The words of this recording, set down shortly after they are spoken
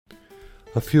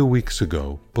A few weeks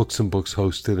ago, Books and Books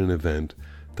hosted an event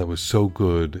that was so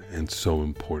good and so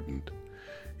important.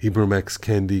 Ibram X.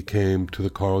 Kendi came to the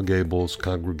Coral Gables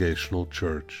Congregational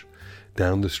Church,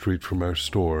 down the street from our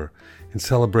store, in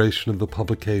celebration of the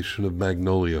publication of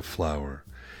Magnolia Flower,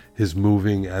 his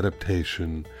moving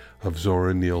adaptation of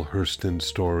Zora Neale Hurston's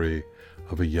story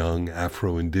of a young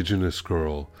Afro-Indigenous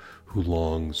girl who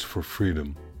longs for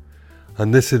freedom.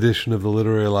 On this edition of The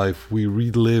Literary Life, we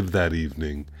relive that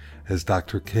evening as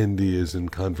Dr. Kendi is in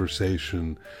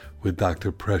conversation with Dr.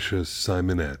 Precious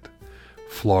Simonette,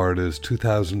 Florida's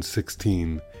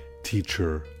 2016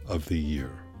 Teacher of the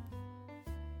Year.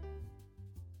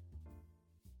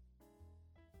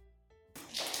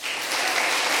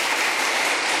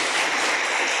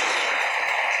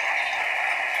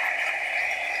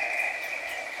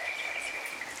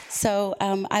 So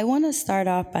I want to start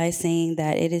off by saying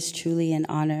that it is truly an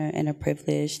honor and a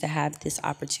privilege to have this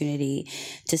opportunity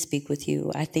to speak with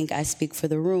you. I think I speak for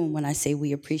the room when I say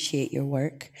we appreciate your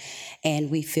work,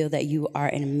 and we feel that you are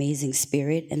an amazing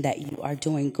spirit and that you are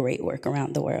doing great work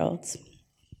around the world.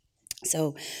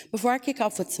 So before I kick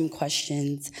off with some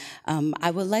questions, I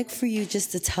would like for you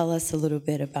just to tell us a little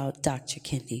bit about Dr.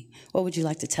 Kendi. What would you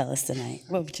like to tell us tonight?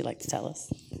 What would you like to tell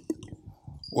us?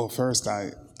 Well, first,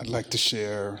 I'd like to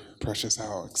share, Precious,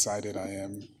 how excited I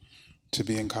am to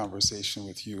be in conversation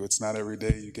with you. It's not every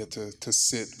day you get to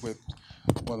sit with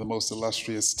one of the most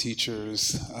illustrious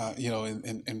teachers,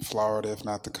 in Florida, if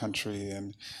not the country.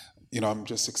 And, I'm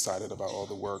just excited about all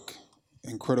the work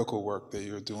and critical work that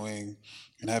you're doing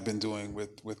and have been doing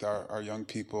with our young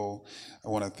people. I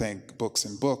want to thank Books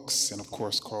and Books and, of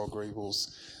course, Coral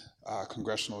Gables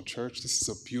Congregational Church. This is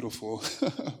a beautiful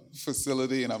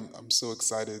facility, and I'm so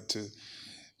excited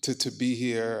to be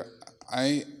here.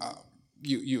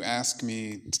 You asked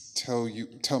me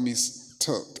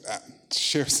to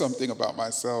share something about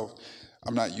myself.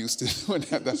 I'm not used to doing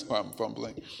that. That's why I'm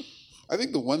fumbling. I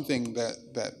think the one thing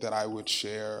that I would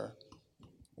share,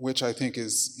 which I think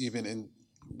is even in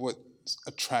what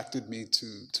attracted me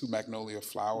to Magnolia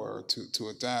Flower to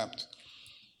adapt,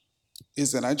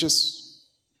 is that I just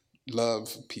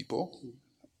love people,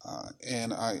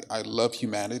 and I love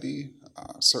humanity.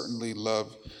 Certainly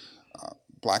love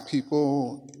Black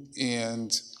people,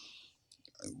 and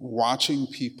watching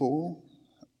people,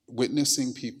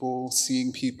 witnessing people,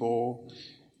 seeing people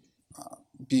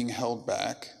being held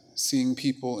back, seeing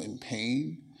people in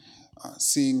pain,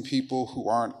 seeing people who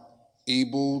aren't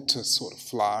able to sort of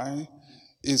fly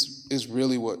is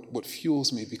really what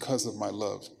fuels me because of my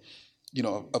love,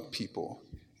 of people.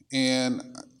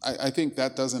 And I think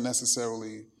that doesn't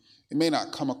necessarily, it may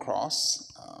not come across,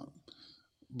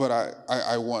 but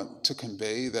I want to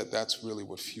convey that that's really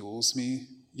what fuels me,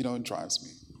 and drives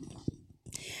me.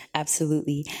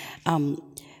 Absolutely.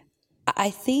 I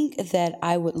think that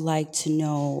I would like to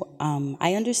know,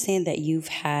 I understand that you've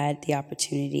had the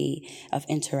opportunity of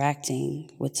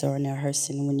interacting with Zora Neale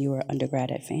Hurston when you were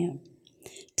undergrad at FAM.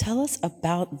 Tell us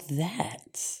about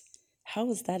that. How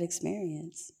was that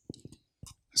experience?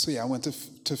 So yeah, I went to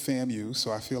FAMU,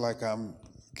 so I feel like am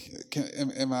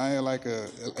I like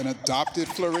an adopted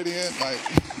Floridian? Like,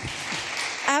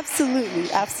 Absolutely.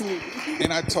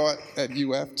 and I taught at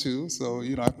UF too, so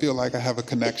I feel like I have a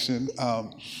connection.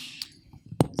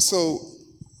 So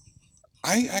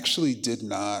I actually did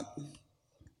not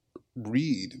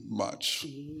read much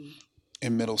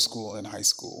in middle school and high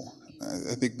school.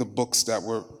 I think the books that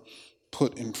were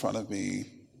put in front of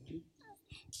me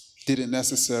didn't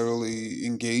necessarily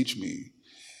engage me.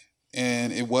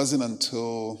 And it wasn't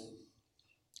until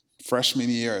freshman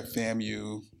year at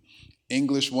FAMU,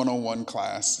 English 101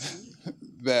 class,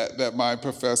 that my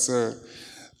professor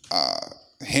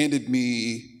handed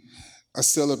me a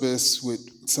syllabus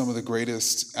with some of the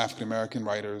greatest African American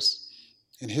writers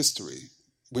in history,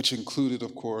 which included,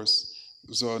 of course,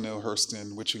 Zora Neale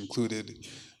Hurston, which included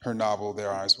her novel,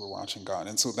 Their Eyes Were Watching God.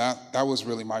 And so that was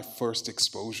really my first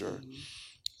exposure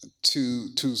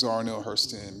to Zora Neale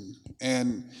Hurston.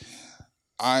 And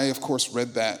I, of course,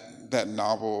 read that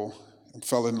novel and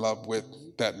fell in love with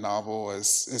that novel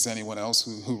as anyone else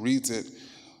who reads it.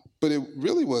 But it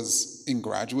really was in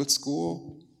graduate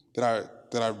school that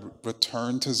I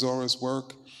returned to Zora's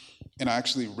work, and I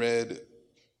actually read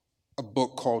a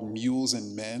book called Mules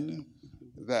and Men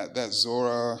that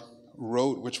Zora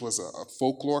wrote, which was a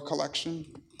folklore collection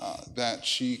that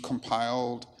she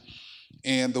compiled.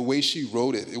 And the way she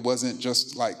wrote it, it wasn't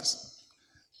just like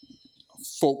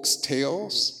folks'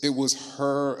 tales. It was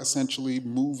her essentially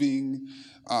moving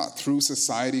through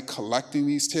society, collecting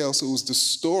these tales. So it was the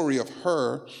story of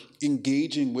her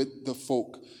engaging with the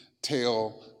folk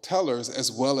tale tellers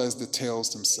as well as the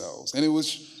tales themselves. And it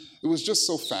was it was just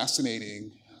so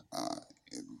fascinating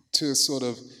to sort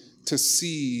of to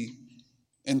see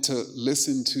and to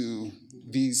listen to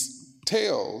these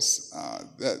tales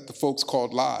that the folks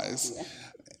called lies.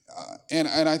 And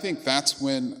I think that's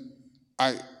when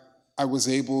I was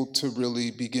able to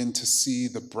really begin to see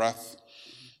the breadth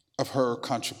of her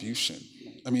contribution.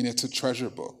 I mean, it's a treasure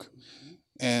book.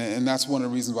 And that's one of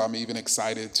the reasons why I'm even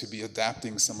excited to be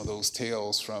adapting some of those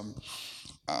tales from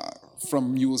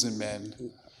Mules and Men,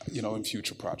 in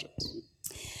future projects.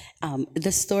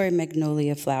 The story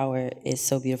Magnolia Flower is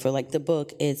so beautiful. Like the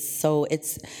book is so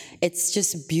it's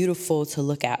just beautiful to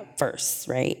look at first,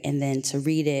 right? And then to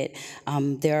read it,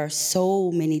 there are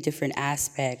so many different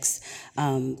aspects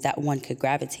that one could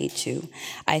gravitate to.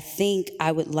 I think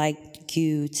I would like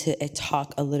you to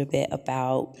talk a little bit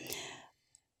about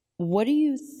what do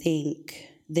you think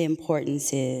the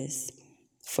importance is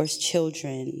for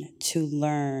children to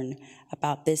learn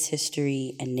about this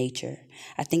history and nature.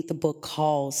 I think the book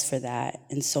calls for that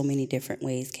in so many different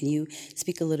ways. Can you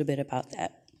speak a little bit about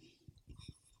that?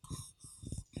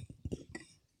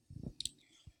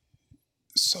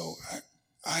 So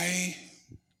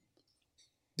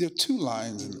there are two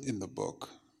lines in the book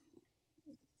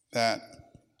that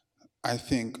I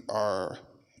think are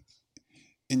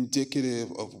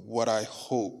indicative of what I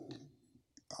hope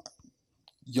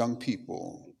young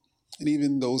people, and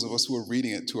even those of us who are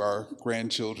reading it to our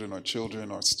grandchildren or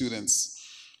children or students,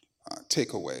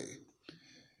 take away.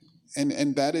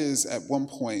 And that is, at one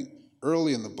point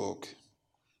early in the book,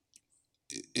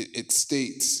 it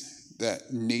states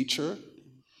that nature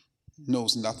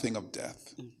knows nothing of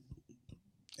death.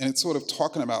 And it's sort of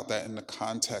talking about that in the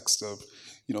context of,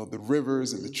 the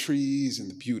rivers and the trees and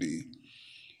the beauty.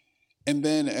 And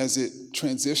then as it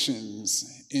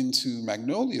transitions into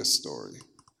Magnolia's story,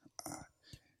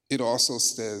 it also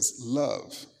says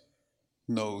love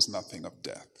knows nothing of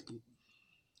death.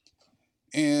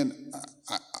 And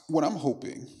what I'm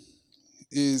hoping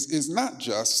is not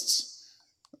just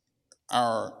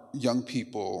our young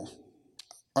people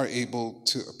are able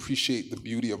to appreciate the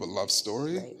beauty of a love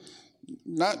story, right.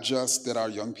 Not just that our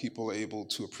young people are able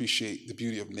to appreciate the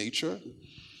beauty of nature,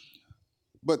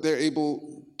 but they're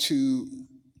able to,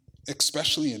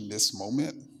 especially in this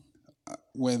moment,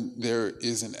 when there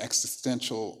is an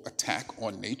existential attack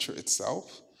on nature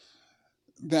itself,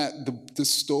 that the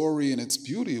story and its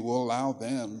beauty will allow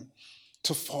them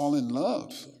to fall in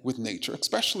love with nature,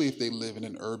 especially if they live in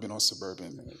an urban or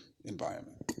suburban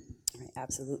environment.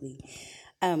 Absolutely.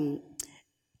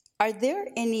 Are there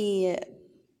any,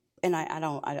 and I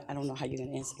don't know how you're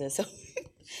going to answer this.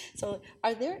 So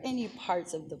are there any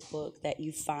parts of the book that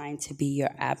you find to be your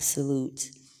absolute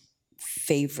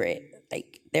favorite?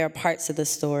 Like, there are parts of the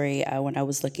story when I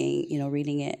was looking,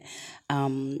 reading it,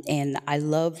 and I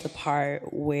love the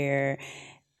part where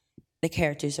the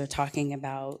characters are talking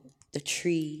about the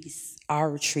trees,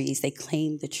 our trees. They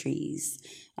claim the trees.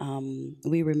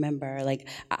 We remember, like,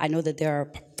 I know that there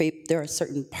are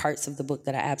certain parts of the book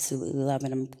that I absolutely love,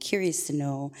 and I'm curious to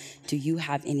know, do you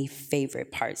have any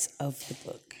favorite parts of the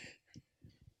book?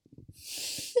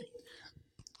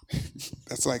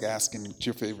 That's like asking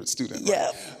your favorite student.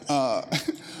 Yeah.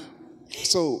 Right?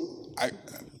 So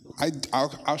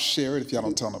I'll share it if y'all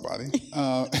don't tell nobody.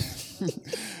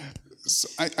 So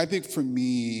I think for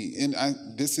me, and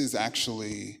this is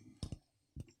actually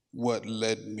what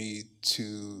led me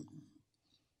to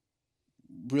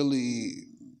really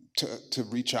to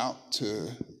reach out to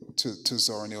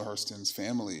Zora Neale Hurston's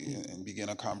family and begin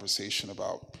a conversation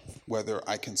about whether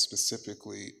I can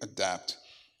specifically adapt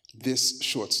this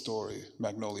short story,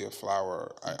 Magnolia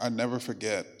Flower. I never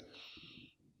forget,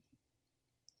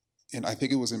 and I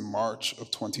think it was in March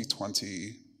of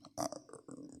 2020,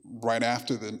 right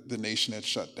after the nation had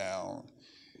shut down,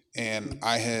 and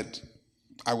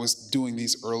I was doing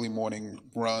these early morning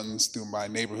runs through my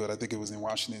neighborhood. I think it was in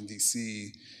Washington,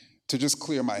 D.C., to just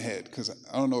clear my head, because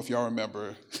I don't know if y'all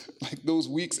remember, like those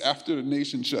weeks after the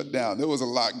nation shut down, there was a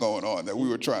lot going on that we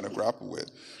were trying to grapple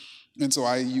with. And so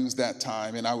I used that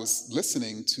time, and I was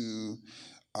listening to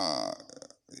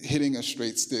hitting a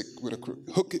straight stick with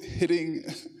hitting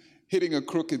a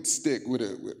crooked stick with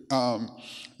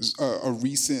a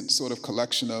recent sort of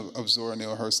collection of Zora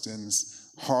Neale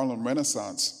Hurston's Harlem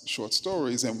Renaissance short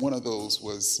stories, and one of those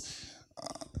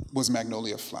was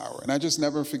Magnolia Flower. And I just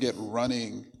never forget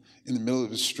running in the middle of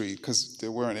the street, because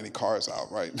there weren't any cars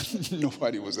out, right?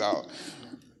 Nobody was out.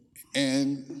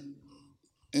 And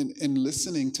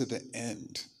listening to the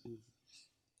end,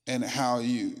 and how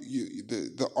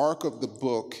the arc of the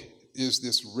book is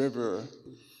this river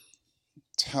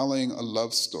telling a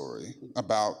love story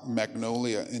about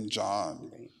Magnolia and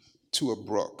John to a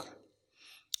brook.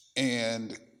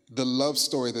 And the love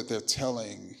story that they're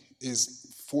telling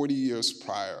is 40 years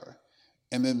prior.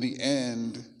 And then the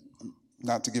end,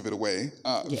 not to give it away,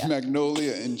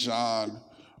 Magnolia and John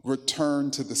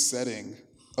return to the setting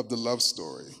of the love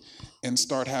story and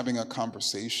start having a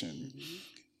conversation.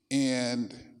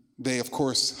 And they, of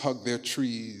course, hug their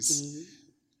trees.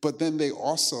 But then they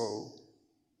also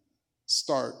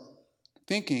start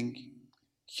thinking,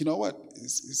 you know what,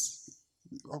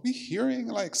 are we hearing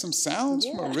like some sounds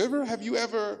from a river? Have you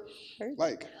ever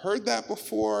heard that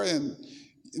before? And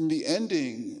in the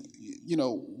ending,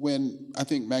 when I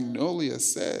think Magnolia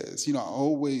says, I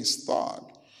always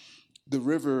thought the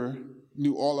river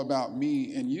knew all about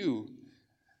me and you.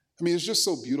 I mean, it's just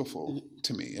so beautiful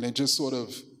to me. And it just sort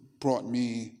of brought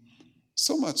me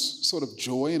so much sort of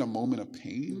joy in a moment of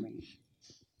pain.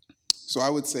 So I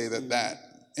would say that,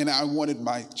 and I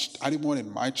didn't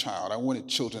want my child, I wanted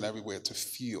children everywhere to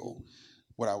feel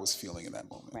what I was feeling in that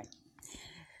moment. Right.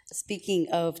 Speaking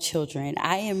of children,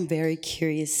 I am very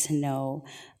curious to know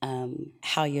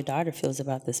how your daughter feels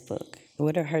about this book.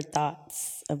 What are her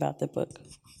thoughts about the book?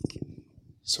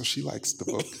 So she likes the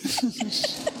book.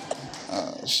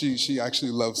 She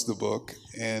actually loves the book,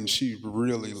 and she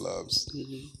really loves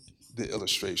the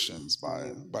illustrations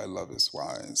by Love is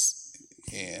Wise.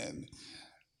 And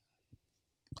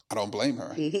I don't blame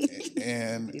her.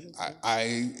 And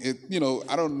I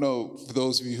don't know, for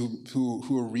those of you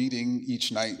who are reading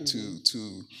each night to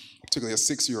particularly a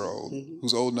 6-year-old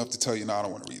who's old enough to tell you, no, I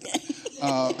don't want to read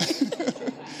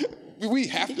that. We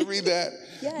have to read that.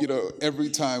 Yeah. Every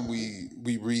time we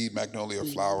read Magnolia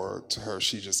Flower to her,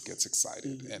 she just gets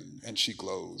excited and she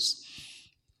glows.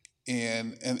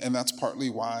 And that's partly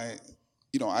why,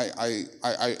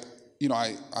 I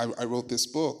wrote this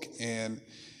book, and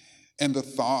the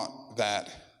thought that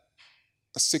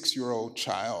a 6-year-old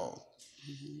child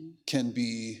can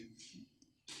be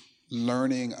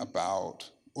learning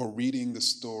about or reading the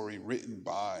story written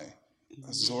by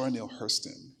Zora Neale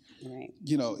Hurston,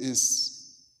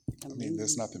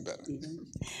 there's nothing better.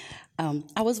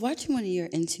 I was watching one of your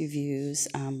interviews,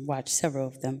 watched several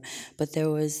of them, but there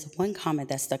was one comment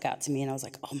that stuck out to me, and I was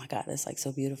like, oh my God, that's like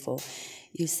so beautiful.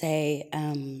 You say,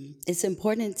 it's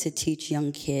important to teach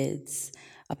young kids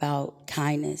about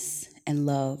kindness and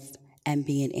love and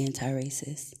being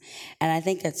anti-racist. And I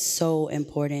think that's so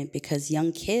important because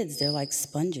young kids, they're like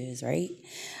sponges, right?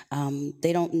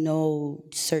 They don't know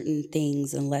certain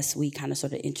things unless we kind of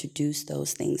sort of introduce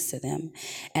those things to them.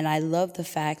 And I love the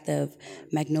fact of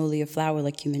Magnolia Flower,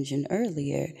 like you mentioned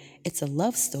earlier, it's a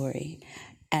love story.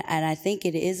 And I think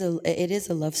it is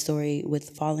a love story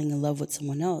with falling in love with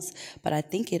someone else. But I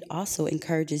think it also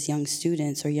encourages young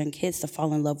students or young kids to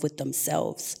fall in love with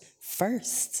themselves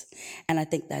first. And I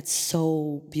think that's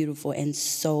so beautiful and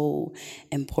so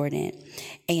important.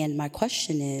 And my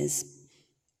question is,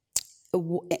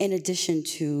 in addition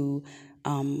to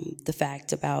the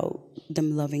fact about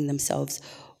them loving themselves,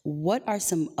 what are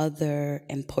some other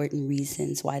important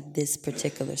reasons why this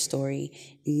particular story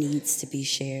needs to be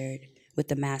shared with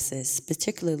the masses,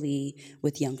 particularly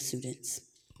with young students?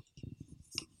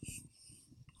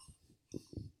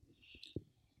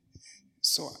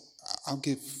 So I'll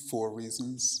give 4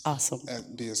 reasons. Awesome.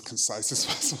 And be as concise as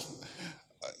possible.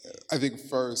 I think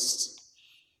first,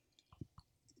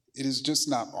 it is just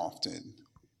not often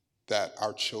that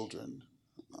our children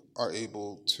are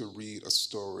able to read a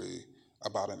story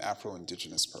about an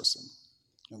Afro-Indigenous person.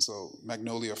 And so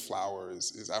Magnolia Flower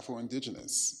is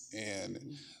Afro-Indigenous.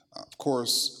 And of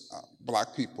course,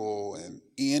 Black people and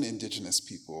Indigenous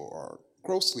people are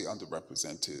grossly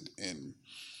underrepresented in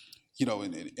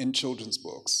children's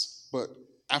books. But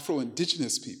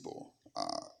Afro-Indigenous people,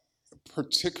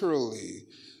 particularly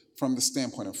from the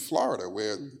standpoint of Florida,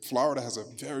 where Florida has a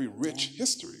very rich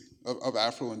history of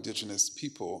Afro-Indigenous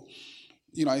people,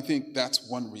 I think that's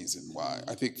one reason why.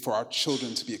 I think for our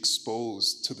children to be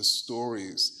exposed to the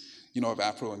stories, of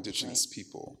Afro-Indigenous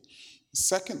people.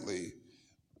 Secondly,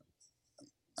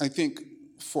 I think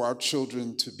for our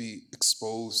children to be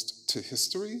exposed to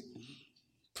history,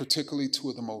 particularly 2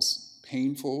 of the most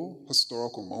painful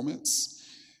historical moments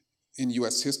in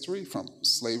U.S. history, from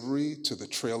slavery to the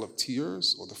Trail of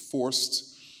Tears, or the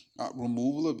forced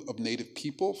removal of Native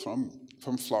people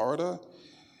from Florida.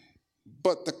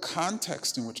 But the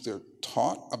context in which they're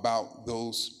taught about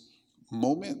those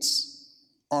moments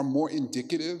are more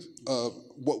indicative of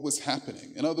what was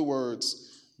happening. In other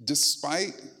words,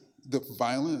 despite the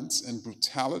violence and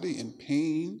brutality and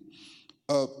pain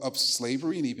of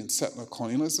slavery and even settler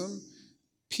colonialism,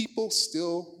 people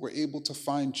still were able to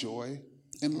find joy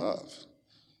and love.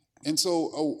 And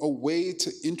so a way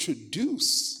to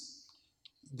introduce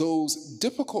those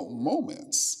difficult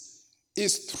moments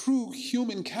is through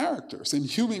human characters, and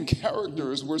human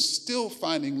characters we're still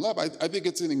finding love. I think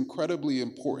it's an incredibly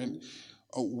important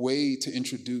way to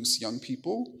introduce young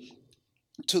people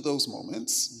to those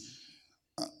moments.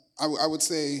 I would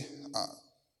say,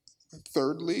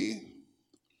 thirdly,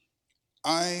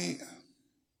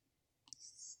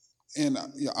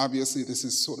 obviously this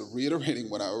is sort of reiterating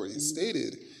what I already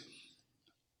stated,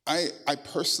 I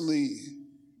personally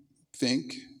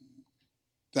think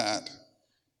that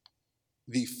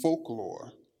the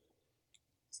folklore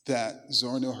that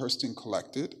Zora Neale Hurston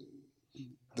collected,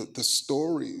 the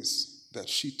stories that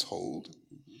she told,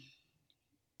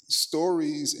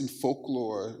 stories in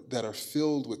folklore that are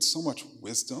filled with so much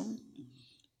wisdom,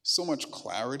 so much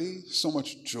clarity, so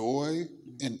much joy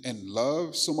and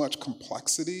love, so much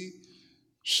complexity,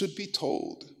 should be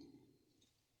told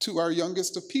to our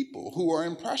youngest of people who are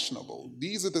impressionable.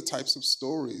 These are the types of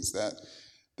stories that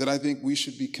I think we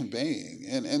should be conveying.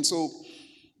 And so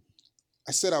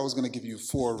I said I was going to give you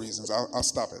 4 reasons. I'll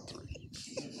stop at 3.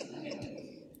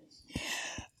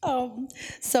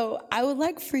 So I would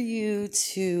like for you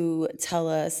to tell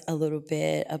us a little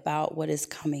bit about what is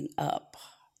coming up.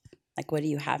 Like, what do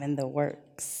you have in the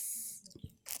works?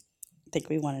 I think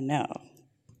we want to know.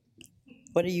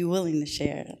 What are you willing to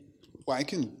share? Well,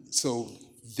 so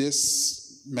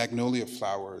this Magnolia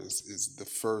Flower is the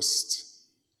first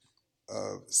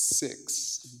of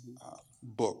 6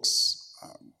 books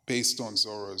based on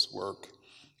Zora's work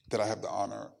that I have the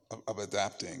honor of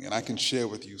adapting. And I can share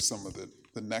with you some of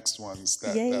the next ones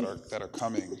that are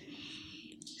coming.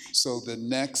 So the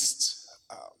next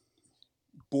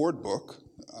board book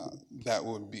that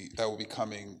will be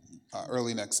coming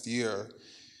early next year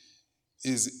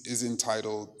is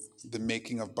entitled The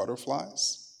Making of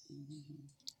Butterflies.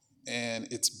 And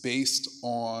it's based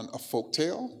on a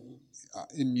folktale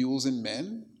in Mules and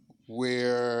Men,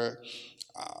 where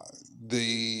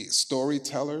the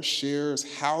storyteller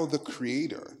shares how the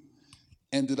creator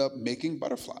ended up making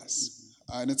butterflies.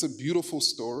 And it's a beautiful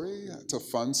story, it's a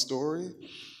fun story,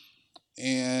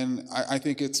 and I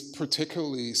think it's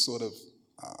particularly sort of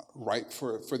ripe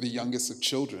for the youngest of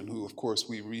children, who of course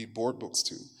we read board books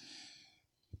to.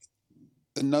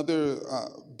 Another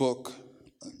book,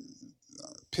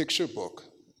 picture book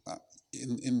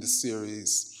in the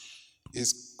series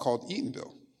is called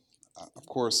Eatonville. Of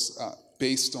course,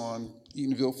 based on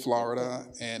Eatonville, Florida,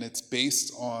 and it's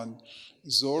based on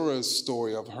Zora's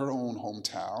story of her own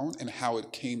hometown and how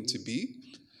it came to be.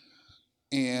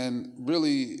 And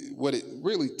really, what it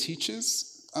really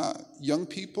teaches young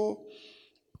people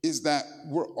is that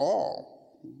we're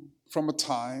all from a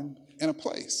time and a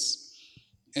place.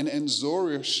 And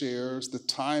Zora shares the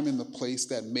time and the place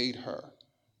that made her.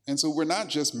 And so we're not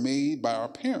just made by our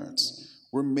parents.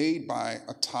 We're made by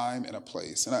a time and a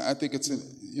place. And I think it's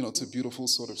a beautiful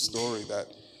sort of story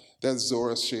that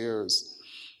Zora shares.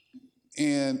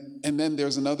 And then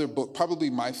there's another book, probably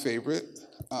my favorite,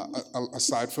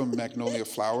 aside from Magnolia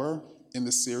Flower in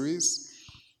the series,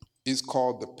 is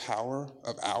called The Power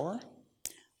of Our.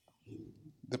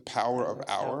 The Power of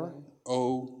Our,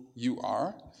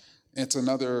 O-U-R. It's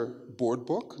another board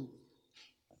book.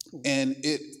 And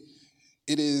it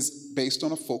is based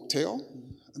on a folktale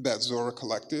that Zora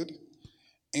collected.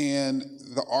 And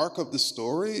the arc of the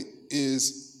story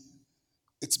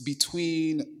it's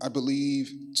between, I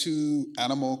believe, 2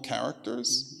 animal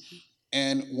characters.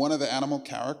 And one of the animal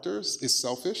characters is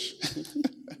selfish.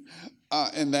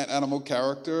 And that animal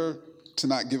character, to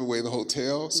not give away the whole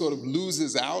tale, sort of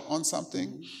loses out on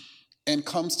something and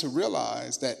comes to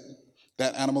realize that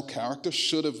that animal character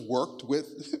should have worked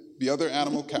with the other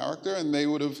animal character, and they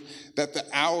would have,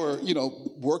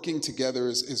 working together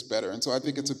is better. And so I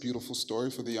think it's a beautiful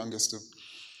story for the youngest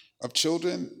of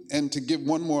children. And to give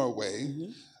one more away,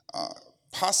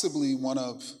 possibly one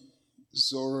of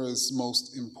Zora's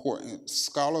most important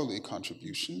scholarly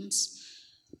contributions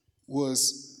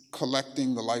was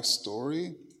collecting the life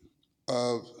story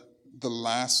of the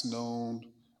last known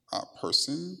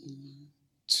person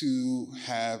to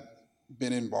have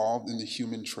been involved in the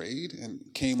human trade and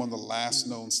came on the last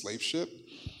known slave ship,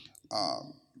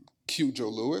 Q. Joe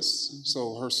Lewis.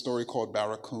 So her story called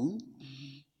Barracoon,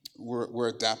 we're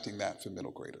adapting that for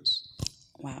middle graders.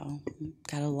 Wow,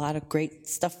 got a lot of great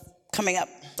stuff coming up.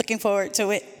 Looking forward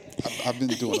to it. I've been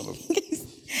doing a little.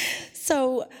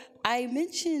 So I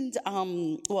mentioned,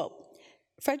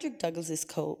 Frederick Douglass's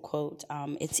quote,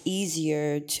 it's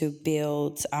easier to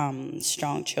build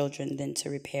strong children than to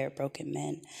repair broken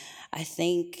men. I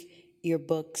think your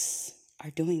books are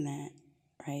doing that,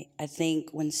 right? I think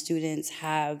when students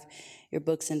have your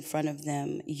books in front of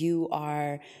them, you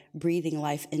are breathing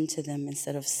life into them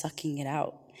instead of sucking it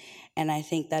out. And I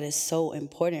think that is so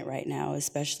important right now,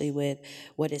 especially with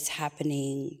what is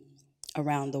happening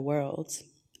around the world.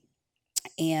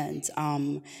 And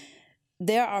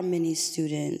there are many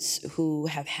students who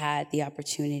have had the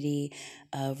opportunity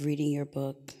of reading your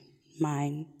book,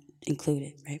 mine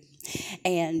included, right?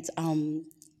 And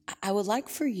I would like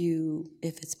for you,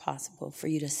 if it's possible, for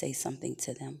you to say something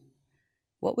to them.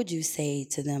 What would you say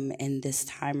to them in this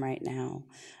time right now,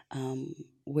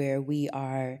 where we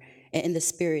are in the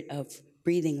spirit of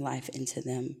breathing life into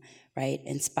them, right?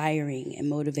 Inspiring and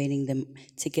motivating them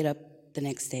to get up the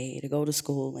next day, to go to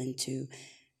school, and to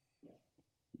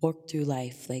work through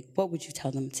life. Like, what would you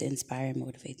tell them to inspire and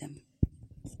motivate them?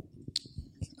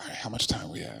 All right, how much time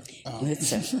we have?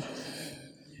 Let's,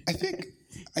 I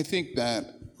think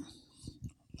that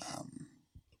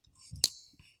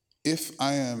if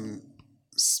I am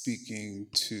speaking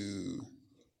to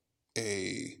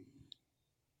a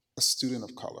student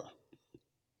of color,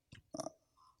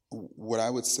 what I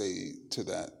would say to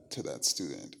that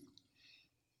student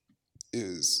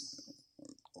is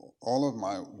all of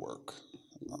my work,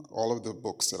 all of the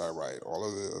books that I write, all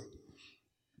of the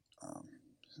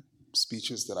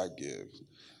speeches that I give,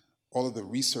 all of the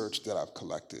research that I've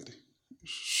collected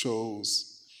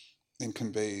shows and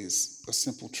conveys a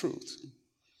simple truth.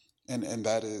 And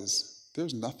that is,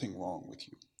 there's nothing wrong with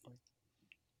you.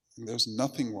 And there's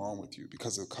nothing wrong with you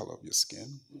because of the color of your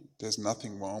skin. There's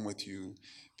nothing wrong with you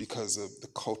because of the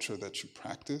culture that you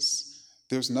practice.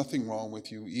 There's nothing wrong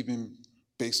with you even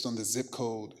based on the zip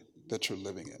code that you're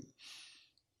living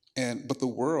in. But the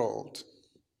world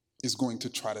is going to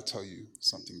try to tell you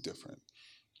something different.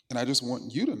 And I just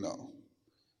want you to know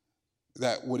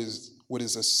that what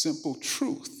is a simple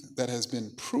truth that has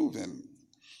been proven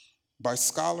by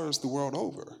scholars the world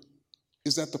over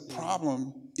is that the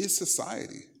problem is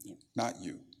society, not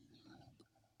you.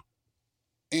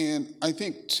 And I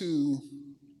think to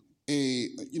a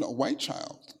white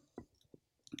child,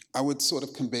 I would sort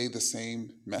of convey the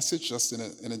same message, just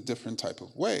in a different type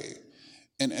of way.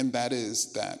 And that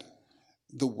is that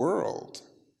the world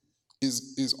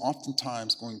is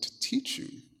oftentimes going to teach you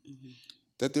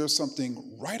that there's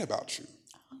something right about you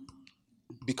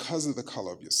because of the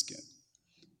color of your skin.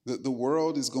 The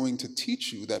world is going to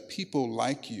teach you that people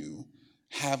like you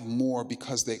have more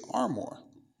because they are more.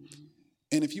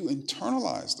 And if you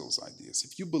internalize those ideas,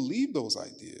 if you believe those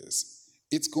ideas,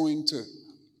 it's going to,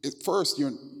 at first,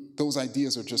 those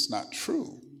ideas are just not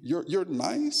true. You're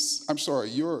nice. I'm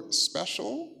sorry, you're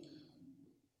special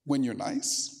when you're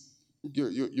nice.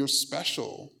 You're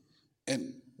special,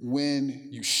 and when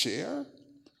you share,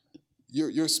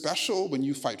 you're special when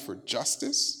you fight for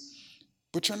justice.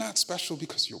 But you're not special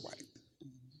because you're white.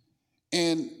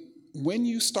 And when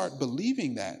you start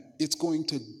believing that, it's going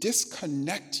to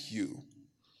disconnect you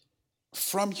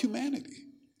from humanity.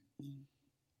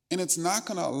 And it's not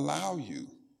going to allow you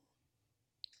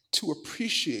to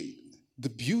appreciate the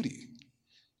beauty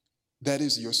that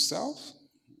is yourself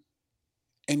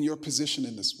and your position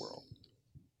in this world.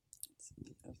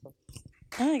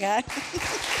 oh my God.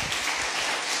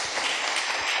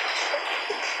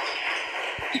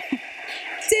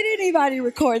 Did anybody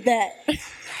record that?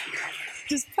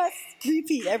 Just press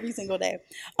repeat every single day.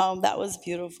 That was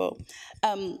beautiful.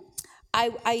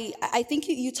 I think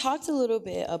you talked a little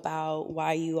bit about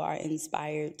why you are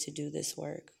inspired to do this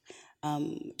work.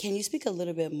 Can you speak a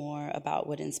little bit more about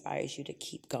what inspires you to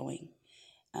keep going?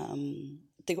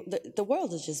 The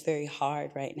world is just very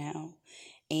hard right now.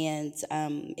 And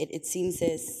it seems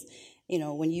as,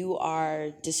 when you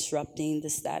are disrupting the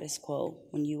status quo,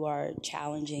 when you are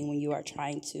challenging, when you are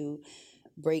trying to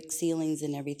break ceilings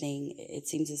and everything, it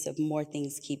seems as if more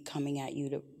things keep coming at you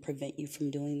to prevent you from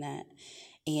doing that.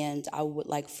 And I would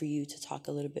like for you to talk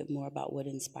a little bit more about what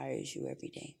inspires you every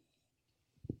day.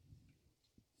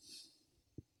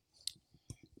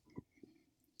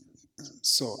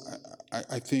 So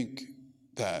I think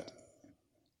that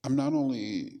I'm not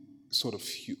only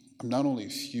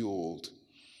fueled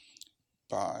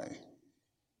by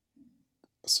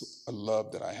a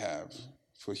love that I have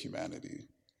for humanity,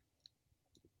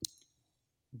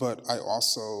 but I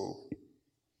also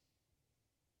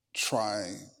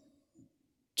try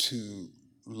to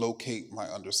locate my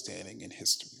understanding in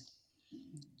history.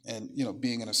 And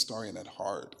being an historian at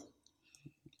heart,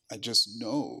 I just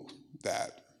know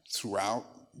that throughout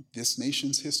this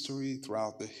nation's history,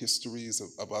 throughout the histories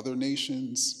of other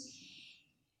nations,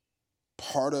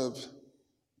 part of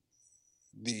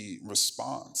the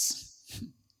response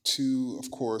to, of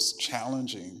course,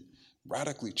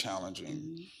 radically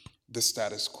challenging the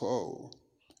status quo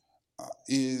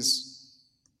is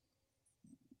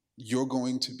you're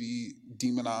going to be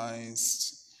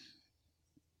demonized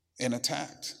and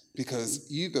attacked, because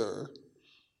either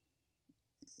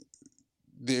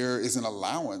there is an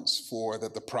allowance for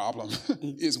that the problem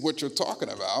is what you're talking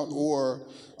about, or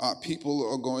people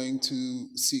are going to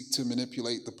seek to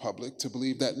manipulate the public to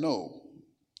believe that, no,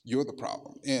 you're the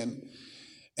problem. And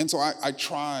so I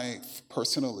try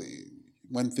personally,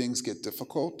 when things get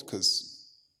difficult, because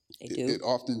it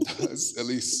often does, at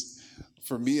least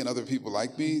for me and other people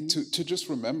like me, to just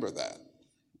remember that.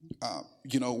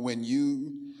 When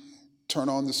you turn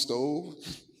on the stove,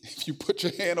 if you put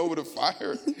your hand over the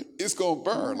fire, it's going to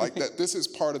burn. Like that, this is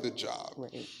part of the job.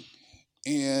 Right.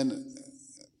 And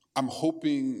I'm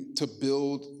hoping to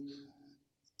build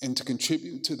and to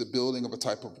contribute to the building of a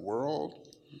type of world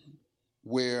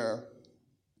where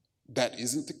that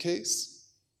isn't the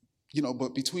case,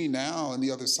 but between now and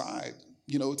the other side,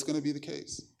 it's going to be the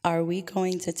case. Are we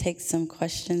going to take some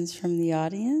questions from the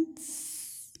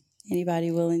audience? Anybody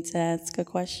willing to ask a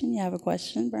question? You have a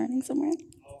question burning somewhere?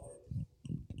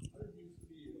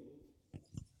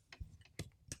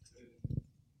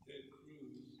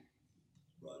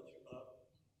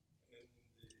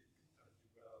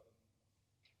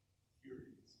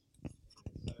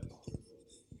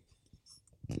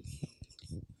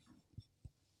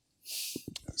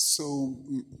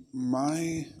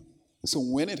 So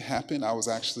when it happened, I was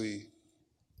actually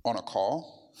on a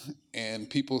call, and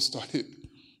people started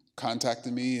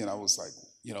contacting me, and I was like,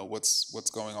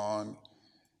 what's going on?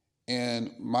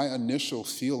 And my initial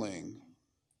feeling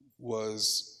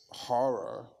was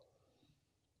horror,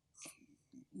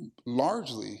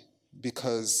 largely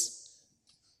because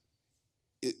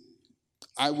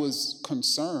I was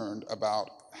concerned about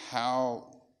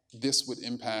how this would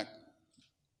impact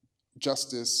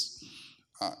Justice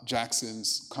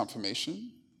Jackson's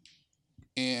confirmation.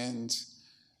 And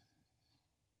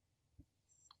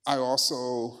I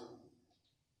also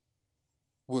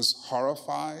was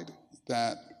horrified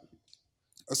that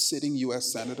a sitting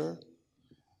U.S. Senator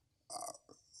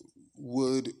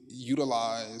would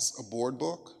utilize a board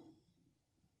book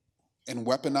and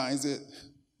weaponize it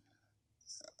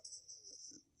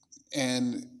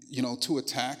and, to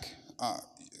attack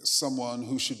someone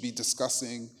who should be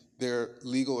discussing their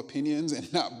legal opinions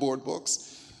and not board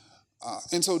books.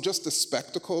 And so just the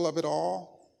spectacle of it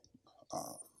all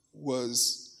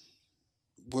was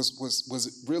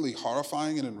really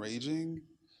horrifying and enraging.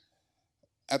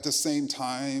 At the same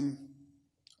time,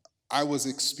 I was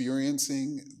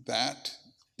experiencing that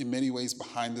in many ways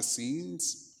behind the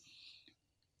scenes.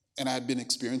 And I had been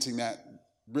experiencing that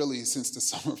really since the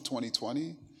summer of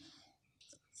 2020.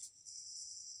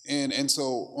 And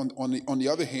so on the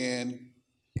other hand,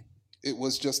 it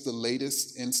was just the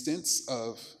latest instance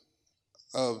of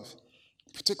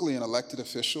particularly an elected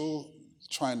official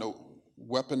trying to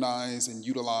weaponize and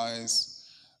utilize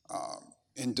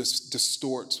and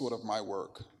distort sort of my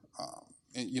work,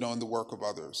 and the work of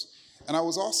others. And I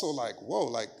was also like, whoa,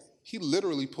 like he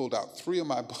literally pulled out 3 of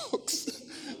my books.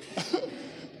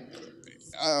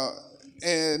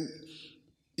 And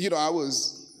I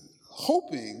was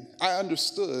hoping, I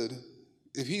understood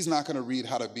if he's not going to read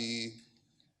How to Be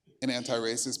an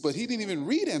Anti-Racist, but he didn't even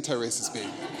read Anti-Racist Baby,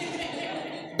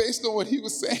 based on what he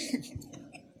was saying.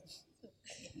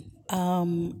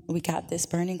 We got this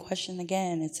burning question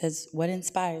again. It says, what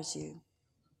inspires you?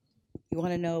 You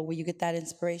want to know where you get that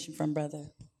inspiration from, brother?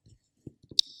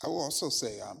 I will also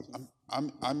say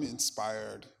I'm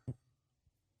inspired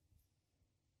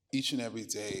each and every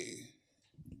day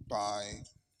by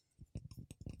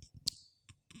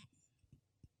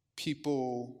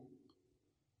people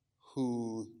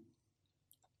who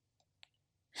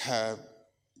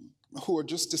are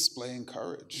just displaying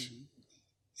courage.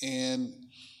 And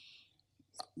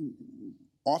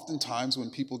oftentimes when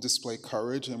people display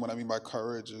courage, and what I mean by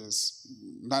courage is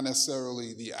not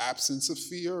necessarily the absence of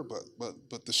fear,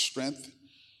 but the strength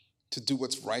to do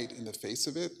what's right in the face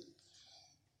of it.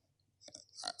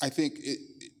 I think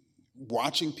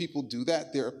watching people do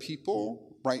that, there are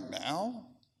people right now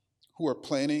who are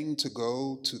planning to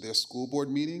go to their school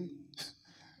board meeting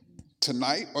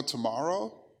tonight or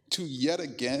tomorrow to yet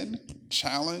again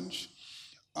challenge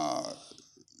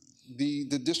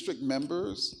the district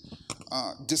members,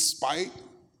 despite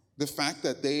the fact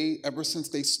that ever since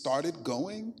they started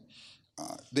going,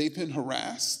 they've been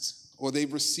harassed or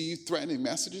they've received threatening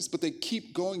messages, but they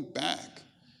keep going back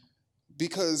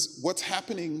because what's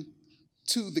happening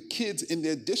to the kids in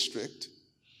their district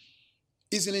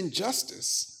is an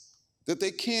injustice that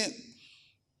they can't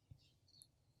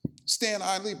stand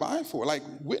idly by for. Like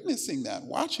witnessing that,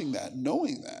 watching that,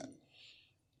 knowing that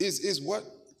is what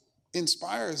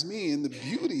inspires me. And the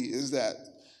beauty is that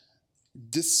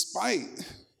despite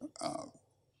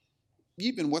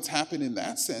even what's happened in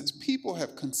that sense, people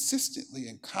have consistently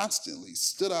and constantly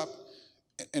stood up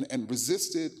and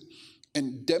resisted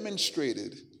and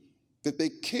demonstrated that they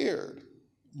cared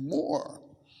more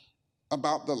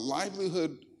about the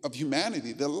livelihood of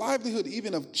humanity, the livelihood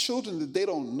even of children that they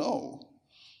don't know,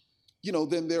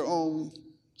 than their own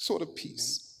sort of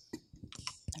peace.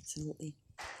 Absolutely.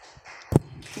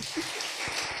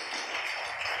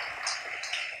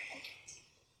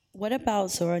 What about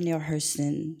Zora Neale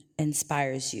Hurston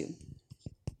inspires you?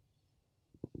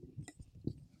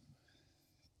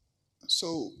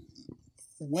 So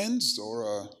when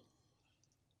Zora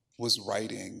was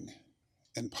writing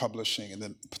and publishing, and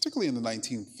then particularly in the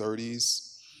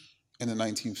 1930s and the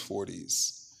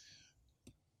 1940s,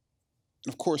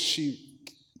 of course, she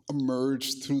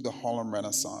emerged through the Harlem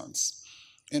Renaissance.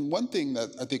 And one thing that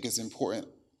I think is important,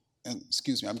 and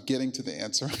excuse me, I'm getting to the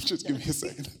answer. Just give me a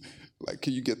second.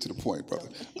 Can you get to the point, brother?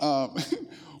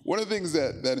 One of the things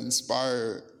that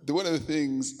inspired, one of the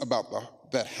things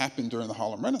about that happened during the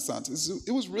Harlem Renaissance is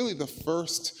it was really the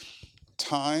first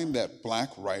time that Black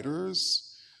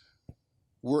writers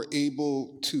were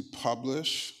able to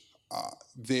publish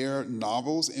their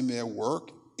novels and their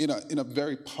work in a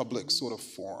very public sort of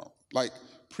forum. Like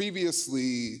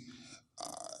previously,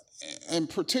 and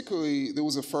particularly, there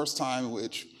was a first time in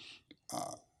which,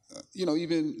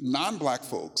 even non-Black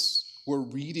folks were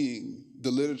reading the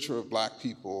literature of Black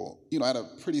people, at a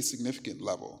pretty significant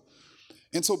level.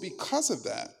 And so because of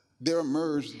that, there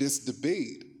emerged this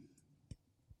debate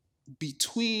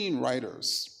between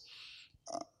writers,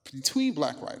 between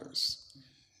Black writers.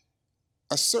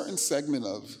 A certain segment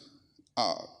of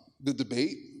the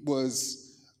debate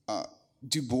was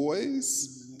Du Bois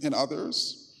and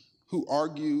others who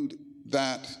argued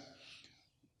that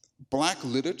Black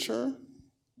literature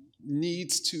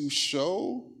needs to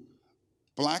show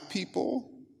Black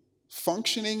people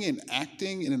functioning and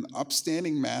acting in an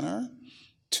upstanding manner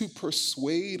to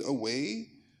persuade away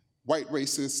white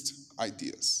racist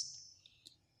ideas.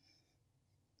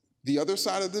 The other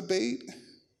side of the debate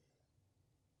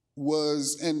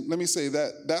was, and let me say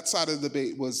that side of the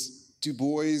debate was Du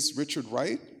Bois, Richard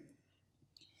Wright.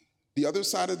 The other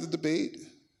side of the debate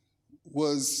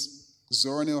was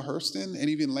Zora Neale Hurston and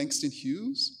even Langston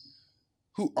Hughes,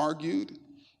 who argued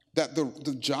that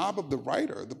the job of the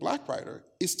writer, the Black writer,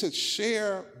 is to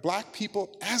share Black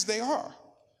people as they are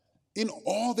in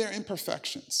all their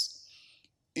imperfections.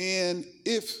 And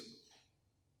if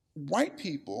white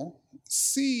people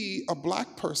see a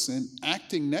Black person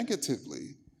acting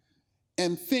negatively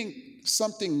and think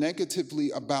something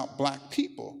negatively about Black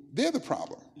people, they're the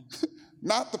problem,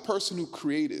 not the person who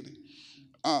created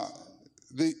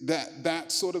that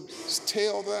sort of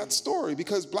tale, that story,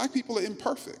 because Black people are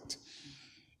imperfect.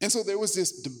 And so there was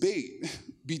this debate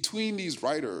between these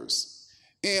writers,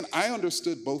 and I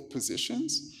understood both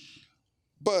positions,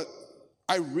 but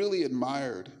I really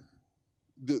admired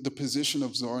the position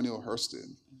of Zora Neale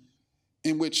Hurston,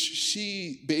 in which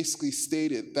she basically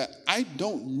stated that I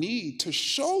don't need to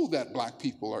show that Black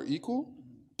people are equal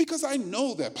because I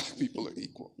know that Black people are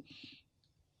equal.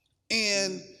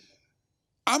 And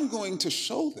I'm going to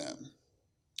show them.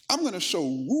 I'm going to show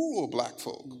rural Black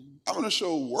folk. I'm going to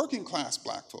show working class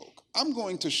Black folk. I'm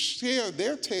going to share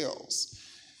their tales.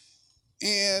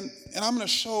 And I'm going to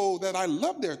show that I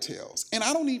love their tales. And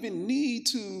I don't even need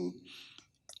to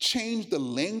change the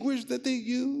language that they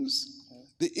use,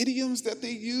 the idioms that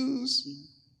they use,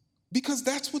 because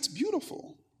that's what's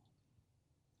beautiful.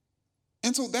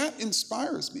 And so that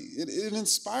inspires me. It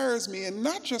inspires me, and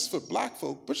not just for Black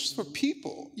folk, but just for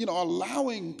people,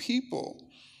 allowing people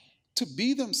to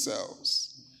be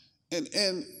themselves.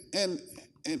 And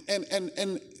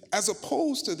as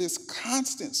opposed to this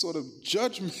constant sort of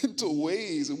judgmental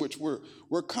ways in which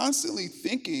we're constantly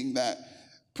thinking that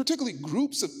particularly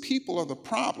groups of people are the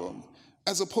problem,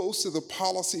 as opposed to the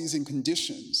policies and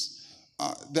conditions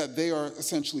that they are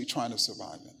essentially trying to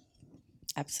survive in.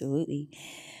 Absolutely.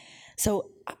 So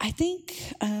I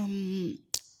think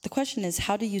the question is,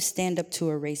 how do you stand up to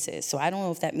a racist? So I don't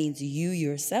know if that means you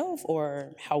yourself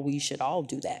or how we should all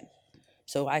do that.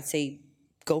 So I say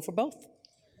go for both.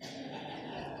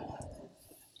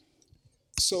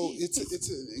 So it's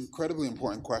an incredibly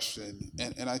important question,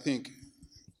 and I think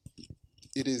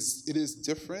it is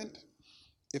different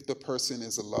if the person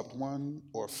is a loved one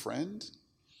or a friend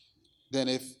than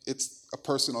if it's a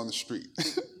person on the street.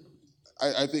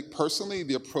 I think personally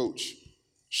the approach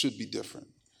should be different.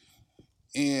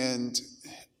 And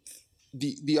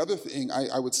the other thing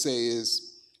I would say is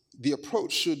the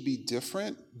approach should be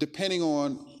different depending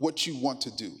on what you want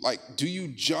to do. Like, do you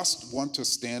just want to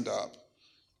stand up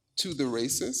to the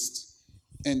racist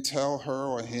and tell her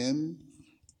or him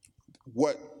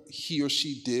what he or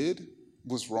she did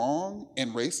was wrong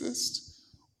and racist?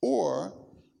 Or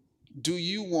do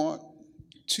you want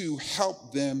to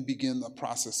help them begin the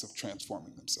process of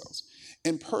transforming themselves?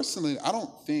 And personally, I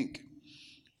don't think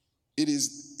it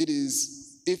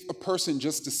is if a person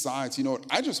just decides, you know what,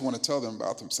 I just want to tell them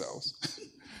about themselves,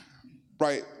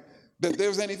 right? That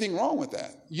there's anything wrong with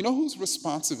that. You know whose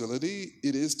responsibility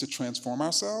it is to transform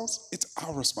ourselves? It's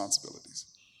our responsibilities.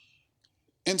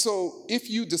 And so if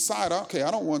you decide, okay,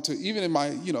 I don't want to, even in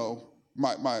my, you know,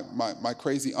 my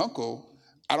crazy uncle,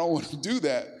 I don't want to do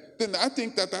that, then I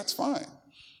think that that's fine.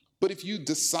 But if you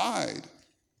decide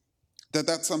that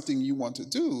that's something you want to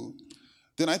do,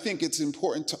 then I think it's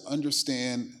important to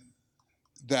understand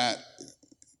that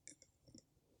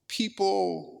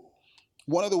people,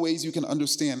 one of the ways you can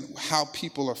understand how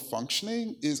people are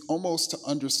functioning is almost to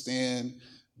understand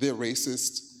their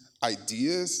racist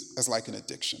ideas as like an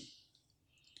addiction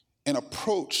and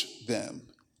approach them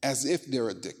as if they're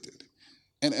addicted.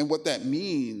 And what that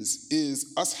means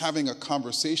is us having a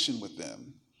conversation with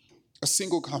them, a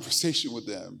single conversation with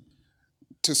them,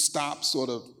 to stop sort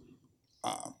of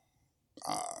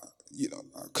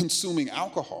consuming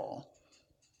alcohol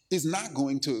is not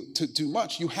going to do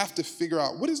much. You have to figure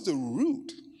out what is the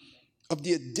root of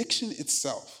the addiction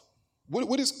itself.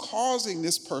 What is causing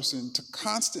this person to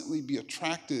constantly be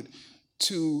attracted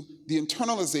to the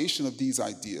internalization of these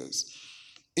ideas?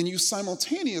 And you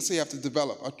simultaneously have to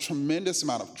develop a tremendous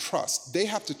amount of trust. They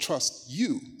have to trust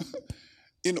you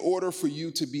in order for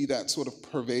you to be that sort of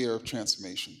purveyor of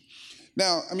transformation.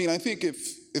 Now, I mean, I think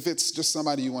if it's just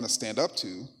somebody you want to stand up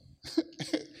to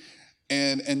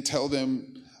and tell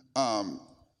them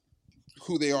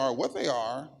who they are, what they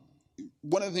are,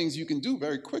 one of the things you can do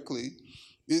very quickly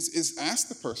is ask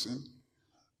the person,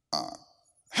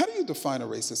 how do you define a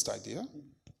racist idea?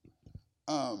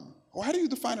 Or how do you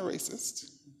define a racist?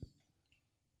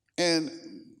 And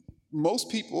most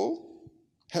people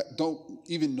don't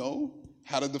even know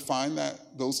how to define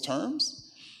those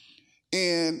terms.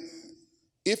 And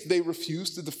if they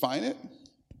refuse to define it,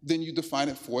 then you define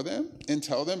it for them and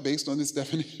tell them, based on this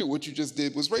definition, what you just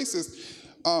did was racist.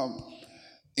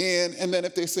 And then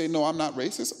if they say, no, I'm not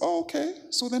racist, oh, okay,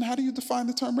 so then how do you define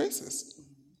the term racist?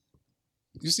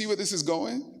 You see where this is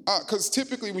going? Because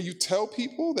typically when you tell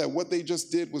people that what they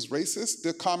just did was racist,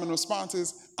 the common response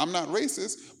is, I'm not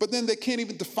racist, but then they can't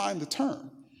even define the term.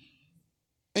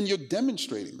 And you're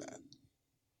demonstrating that.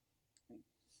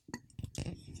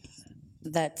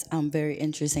 That's very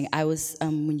interesting. I was,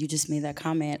 when you just made that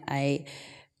comment, I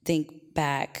think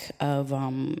back of,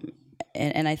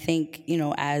 and I think, you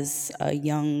know, as a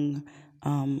young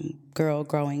girl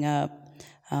growing up,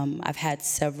 I've had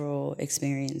several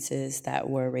experiences that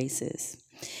were racist.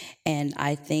 And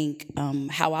I think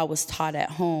how I was taught at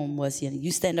home was, you know,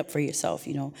 you stand up for yourself,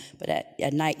 you know, but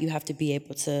at night you have to be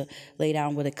able to lay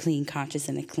down with a clean conscience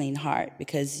and a clean heart,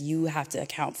 because you have to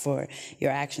account for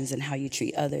your actions and how you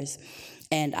treat others.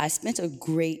 And I spent a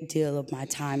great deal of my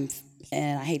time,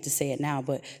 and I hate to say it now,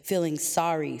 but feeling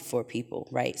sorry for people,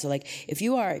 right? So like, if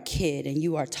you are a kid and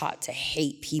you are taught to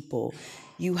hate people,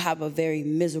 you have a very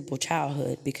miserable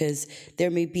childhood, because there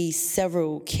may be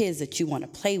several kids that you want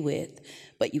to play with,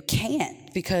 but you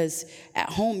can't, because at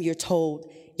home you're told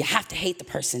you have to hate the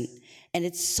person. And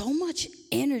it's so much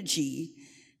energy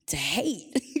to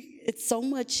hate. It's so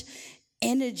much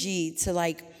energy to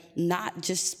like not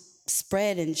just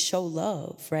spread and show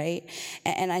love, right?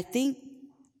 And I think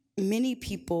many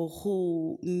people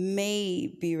who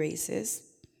may be racist,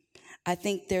 I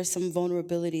think there's some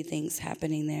vulnerability things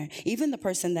happening there. Even the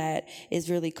person that is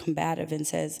really combative and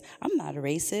says, I'm not a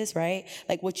racist, right?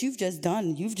 Like what you've just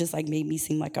done, you've just like made me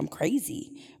seem like I'm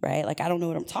crazy, right? Like I don't know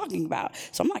what I'm talking about.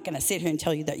 So I'm not gonna sit here and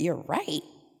tell you that you're right?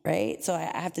 So I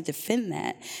have to defend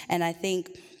that. And I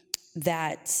think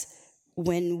that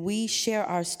when we share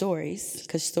our stories,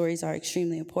 because stories are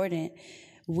extremely important,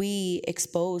 we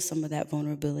expose some of that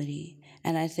vulnerability.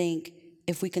 And I think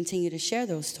if we continue to share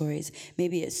those stories,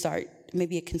 maybe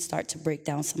it can start to break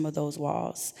down some of those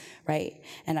walls, right?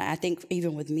 And I think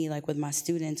even with me, like with my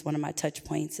students, one of my touch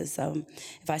points is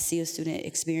if I see a student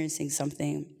experiencing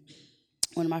something,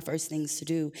 one of my first things to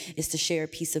do is to share a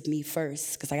piece of me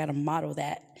first, because I got to model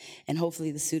that, and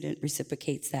hopefully the student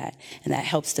reciprocates that, and that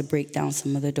helps to break down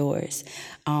some of the doors.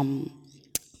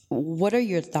 What are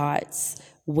your thoughts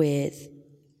with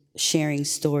sharing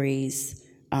stories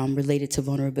related to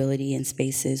vulnerability in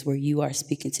spaces where you are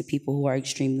speaking to people who are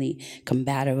extremely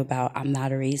combative about I'm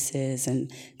not a racist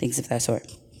and things of that sort?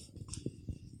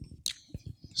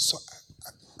 So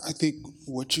I think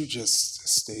what you just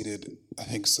stated, I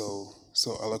think so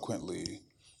eloquently,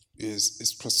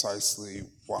 is precisely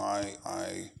why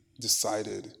I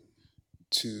decided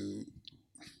to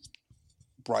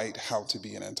write How to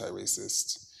Be an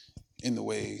Anti-Racist in the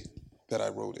way that I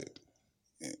wrote it.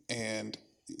 And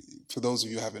for those of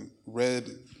you who haven't read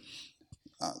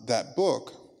that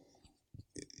book,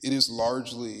 it is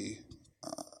largely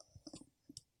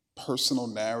personal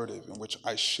narrative in which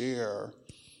I share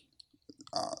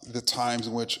the times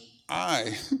in which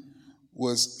I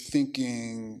was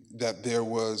thinking that there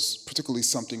was particularly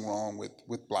something wrong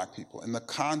with Black people, and the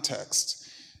context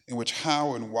in which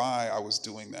how and why I was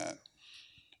doing that.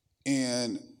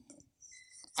 And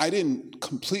I didn't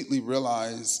completely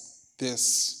realize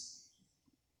this,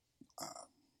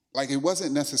 like it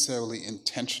wasn't necessarily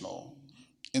intentional,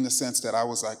 in the sense that I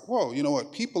was like, whoa, you know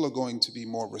what, people are going to be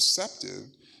more receptive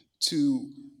to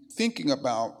thinking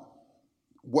about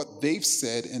what they've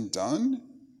said and done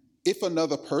if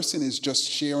another person is just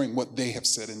sharing what they have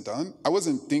said and done. I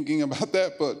wasn't thinking about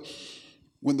that, but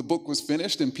when the book was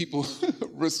finished and people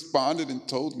responded and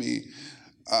told me,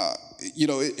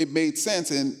 it made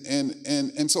sense.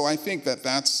 And so I think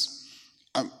that's,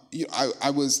 I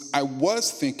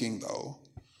was thinking though,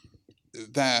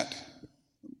 that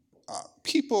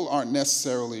people aren't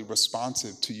necessarily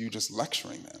responsive to you just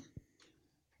lecturing them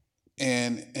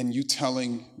and you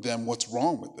telling them what's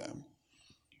wrong with them.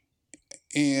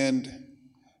 And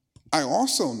I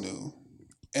also knew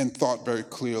and thought very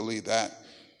clearly that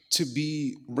to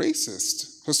be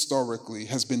racist historically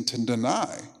has been to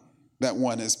deny that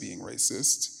one is being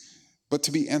racist, but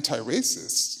to be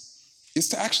anti-racist is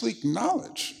to actually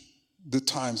acknowledge the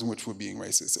times in which we're being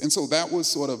racist. And so that was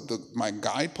sort of my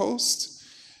guidepost.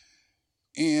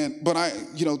 But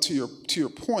to your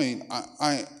point,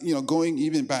 I going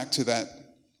even back to that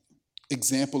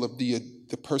example of the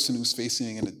person who's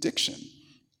facing an addiction,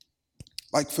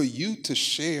 like for you to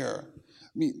share,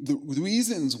 I mean, the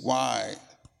reasons why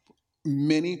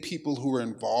many people who are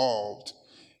involved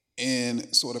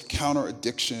in sort of counter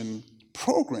addiction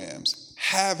programs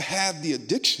have had the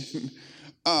addiction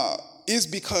is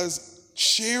because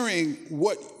sharing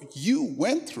what you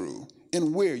went through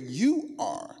and where you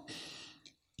are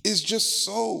is just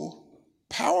so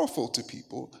powerful to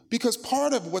people, because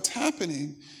part of what's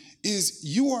happening is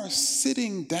you are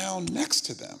sitting down next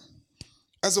to them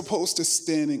as opposed to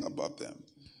standing above them.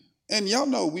 And y'all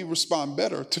know we respond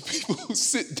better to people who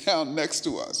sit down next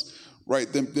to us,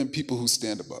 right, than people who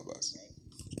stand above us.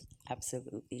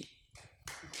 Absolutely.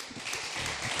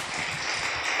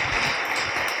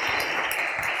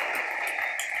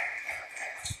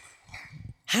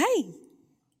 Hi.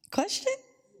 Question?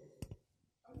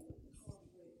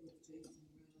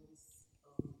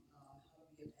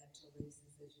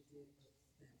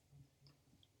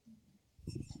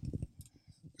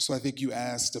 So I think you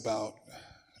asked about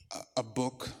a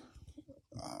book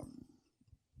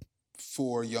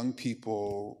for young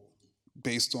people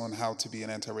based on how to be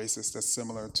an anti-racist that's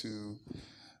similar to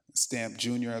Stamp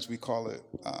Junior, as we call it,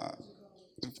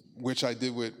 which I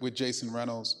did with Jason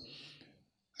Reynolds.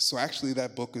 So actually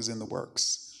that book is in the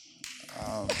works.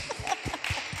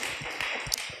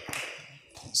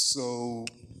 So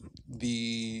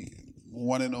the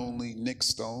one and only Nick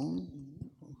Stone,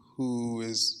 who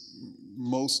is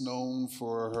most known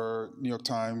for her New York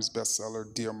Times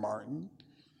bestseller, Dear Martin,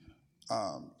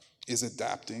 is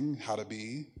adapting How to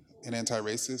Be an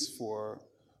Anti-Racist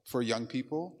for young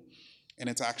people. And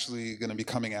it's actually going to be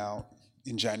coming out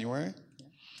in January.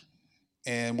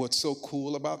 And what's so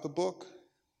cool about the book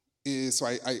is, so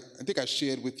I think I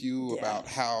shared with you about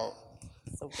how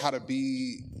to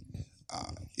Be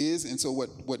is. And so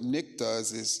what Nick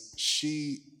does is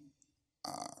she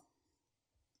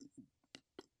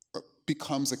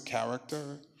becomes a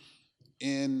character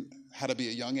in How to Be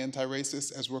a Young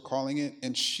Anti-Racist, as we're calling it,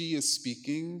 and she is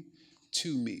speaking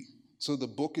to me. So the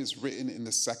book is written in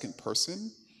the second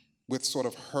person with sort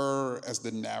of her as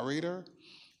the narrator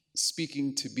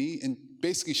speaking to me and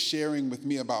basically sharing with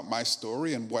me about my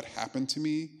story and what happened to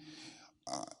me.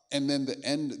 And then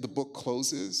the book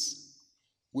closes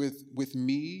with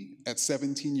me at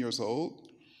 17 years old,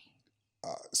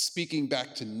 speaking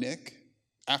back to Nick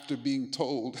after being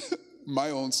told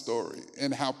my own story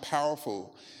and how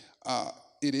powerful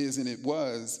it is and it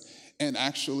was. And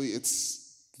actually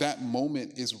that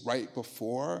moment is right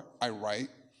before I write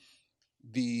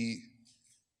the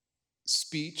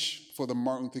speech for the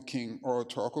Martin Luther King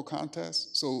oratorical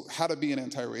contest. So How to Be an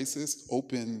Anti-Racist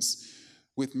opens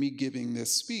with me giving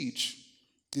this speech,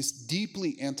 this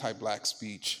deeply anti-Black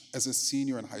speech as a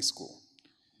senior in high school.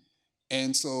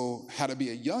 And so How to Be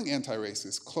a Young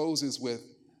Anti-Racist closes with,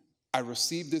 I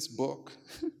received this book,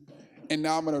 and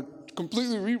now I'm going to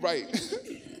completely rewrite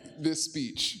this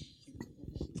speech.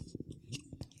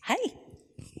 Hi.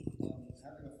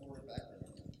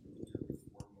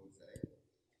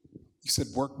 You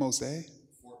said Work Mose?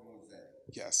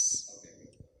 Yes.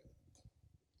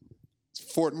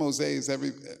 Fort Mose, is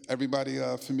everybody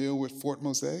familiar with Fort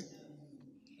Mose?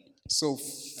 So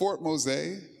Fort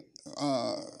Mose,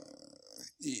 uh,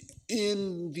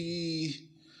 in the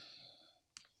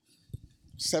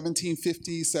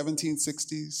 1750s,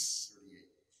 1760s,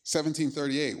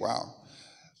 1738. Wow.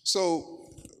 So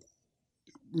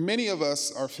many of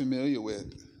us are familiar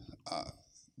with uh,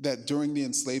 that during the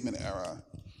enslavement era,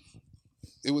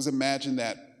 it was imagined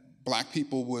that black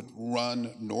people would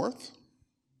run north,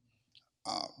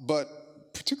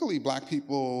 but particularly black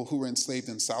people who were enslaved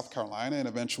in South Carolina and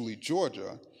eventually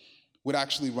Georgia would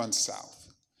actually run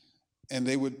south. And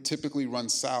they would typically run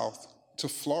south to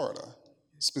Florida,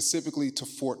 specifically to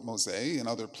Fort Mose and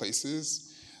other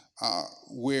places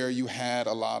where you had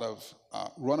a lot of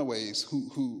runaways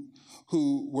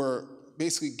who were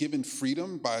basically given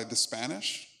freedom by the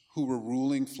Spanish, who were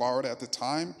ruling Florida at the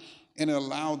time, and it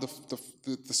allowed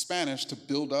the Spanish to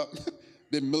build up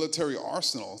their military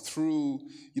arsenal through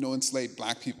enslaved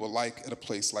black people, like at a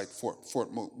place like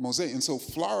Fort Mose. And so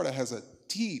Florida has a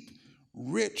deep,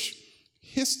 rich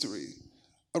history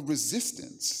of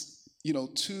resistance,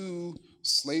 to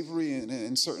slavery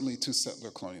and certainly to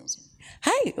settler colonialism.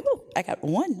 Hi. Ooh, I got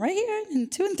one right here, and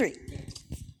two and three.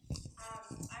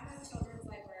 I'm a children's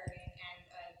librarian and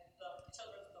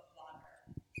children's book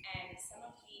blogger. And some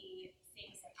of the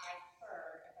things that I've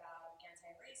heard about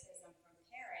anti-racism from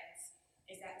parents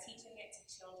is that teaching it to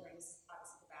children, this is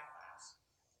obviously the backlash,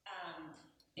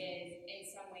 is in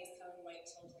some ways telling white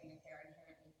children that they're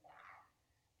inherently bad.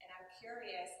 And I'm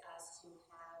curious as to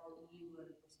how you would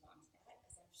respond to that,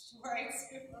 because I'm sure it's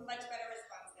a much better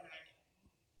response than I do.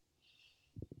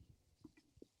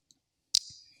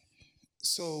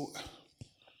 So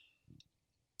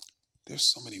there's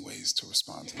so many ways to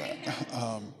respond to that.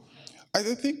 I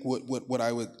think what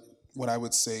I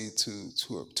would say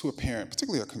to a parent,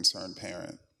 particularly a concerned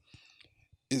parent,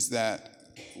 is that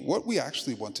what we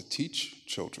actually want to teach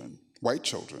children, white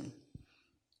children,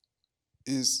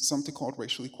 is something called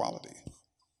racial equality.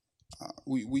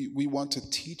 We want to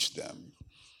teach them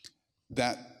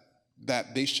that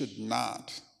they should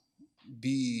not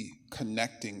be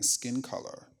connecting skin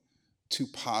color to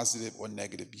positive or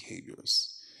negative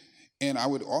behaviors. And I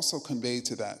would also convey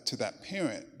to that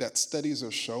parent that studies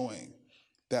are showing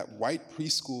that white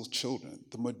preschool children,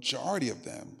 the majority of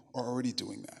them, are already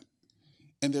doing that.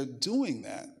 And they're doing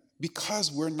that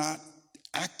because we're not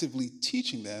actively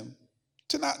teaching them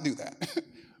to not do that.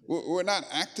 We're not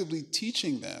actively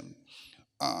teaching them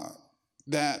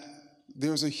that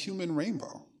there's a human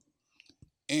rainbow.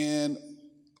 And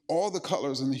all the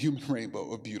colors in the human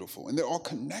rainbow are beautiful, and they're all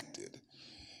connected.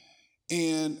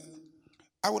 And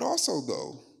I would also,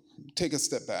 though, take a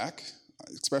step back,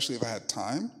 especially if I had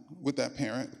time with that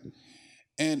parent,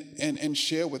 and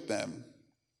share with them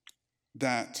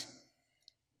that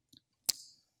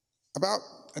about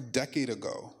a decade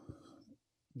ago,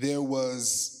 there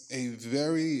was a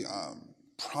very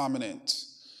prominent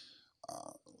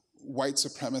white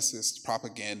supremacist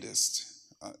propagandist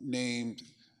named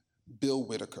Bill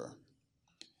Whitaker.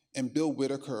 And Bill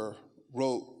Whitaker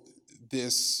wrote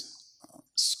this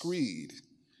screed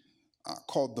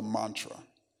called the Mantra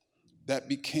that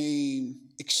became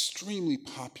extremely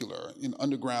popular in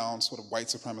underground sort of white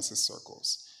supremacist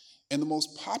circles. And the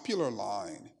most popular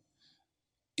line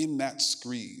in that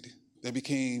screed that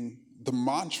became the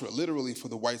mantra, literally, for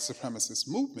the white supremacist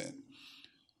movement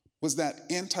was that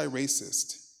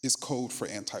anti-racist is code for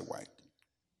anti-white.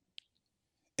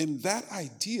 And that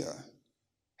idea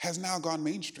has now gone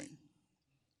mainstream.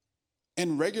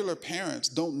 And regular parents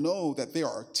don't know that they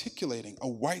are articulating a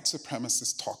white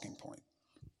supremacist talking point.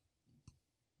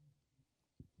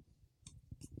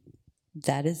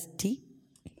 That is deep.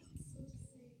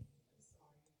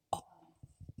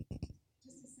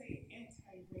 Just to say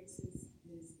anti-racist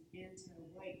is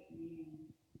anti-white,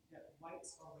 meaning that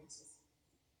whites are racist.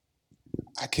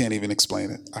 I can't even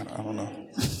explain it. I don't know.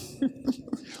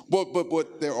 But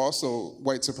what they're also,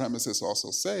 white supremacists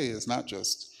also say is not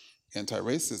just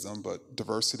anti-racism, but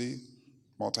diversity,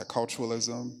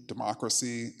 multiculturalism,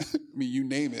 democracy. I mean, you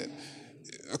name it.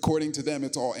 According to them,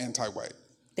 it's all anti-white.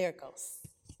 There it goes.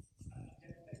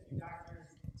 Thank you, doctor.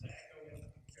 To echo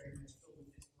it, I'm very much filled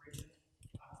with inspiration.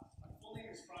 My full name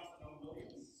is Francois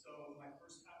Williams, so my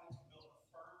first comment will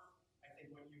affirm, I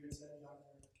think, what you had said,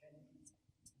 Dr. Kendi,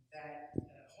 that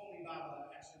Holy Baba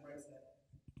actually writes that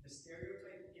the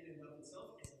stereotype in and of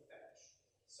itself is a fetish.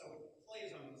 So it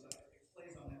plays on desire, it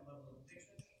plays on that level of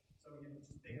addiction. So again,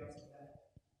 just big ups to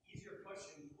that. Easier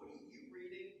question, what are you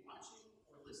reading, watching,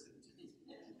 or listening to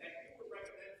that you would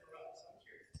recommend for us? I'm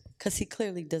curious. because he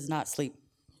clearly does not sleep.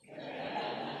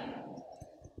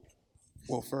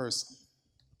 Well, first,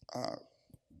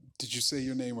 did you say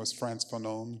your name was Franz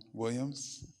Fanon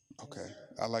Williams? Okay,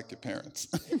 I like your parents.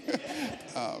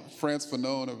 Franz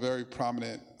Fanon, a very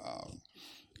prominent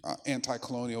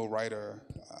anti-colonial writer,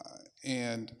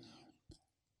 and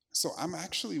so I'm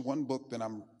actually, one book that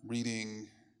I'm reading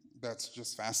that's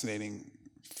just fascinating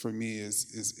for me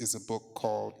is a book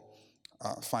called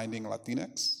Finding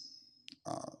Latinx,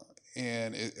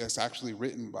 and it's actually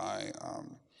written by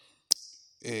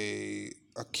a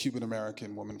Cuban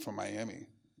American woman from Miami,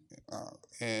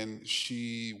 and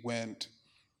she went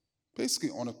basically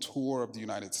on a tour of the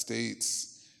United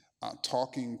States,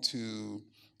 talking to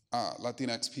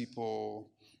Latinx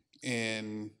people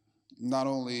in not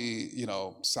only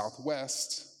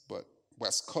Southwest, but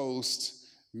West Coast,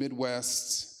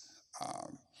 Midwest,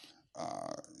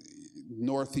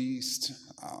 Northeast,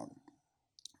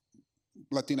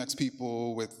 Latinx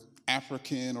people with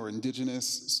African or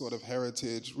indigenous sort of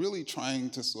heritage, really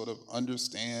trying to sort of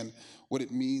understand what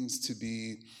it means to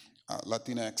be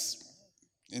Latinx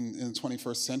in the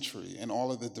 21st century, and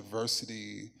all of the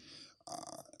diversity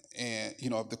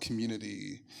and of the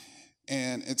community.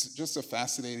 And it's just a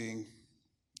fascinating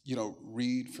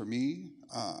read for me,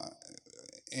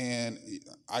 and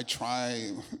I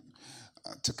try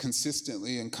to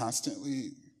consistently and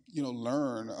constantly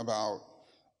learn about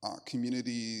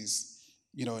communities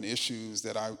and issues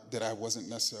that I wasn't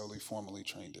necessarily formally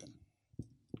trained in.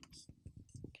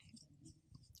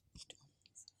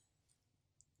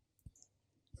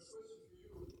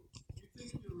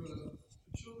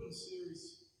 Children's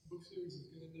book series is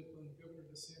going to end up on Governor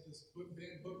DeSantis'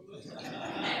 banned book list.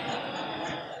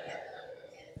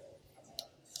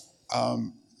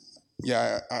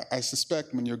 Yeah, I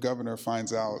suspect when your governor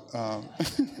finds out.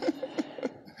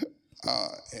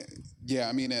 Yeah,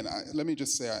 I mean, and let me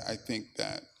just say, I think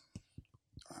that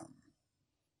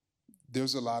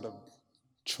there's a lot of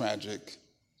tragic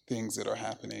things that are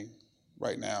happening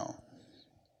right now,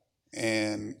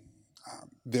 and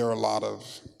there are a lot of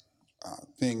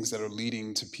things that are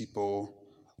leading to people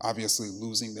obviously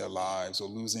losing their lives or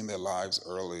losing their lives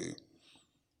early.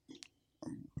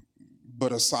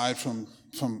 But aside from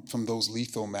those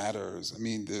lethal matters, I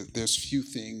mean, there's few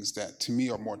things that to me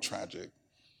are more tragic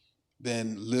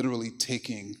than literally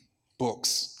taking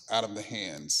books out of the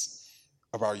hands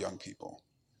of our young people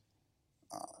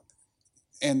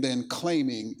and then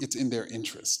claiming it's in their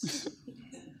interest.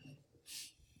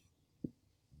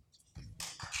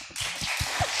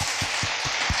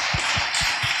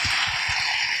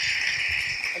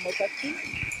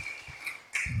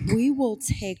 We will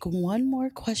take one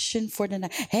more question for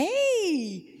tonight.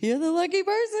 Hey, you're the lucky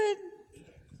person.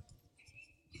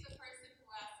 He's a person who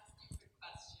asks a stupid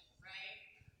question, right?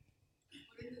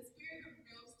 But in the spirit of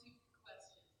no stupid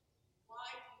question,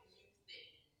 why do you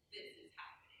think this is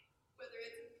happening? Whether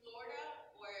it's in Florida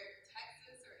or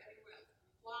Texas or anywhere else,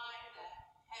 why the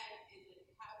heck is it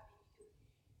happening? Because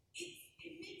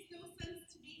it makes no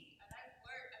sense to me. And I've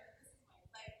learned, I mean, this is my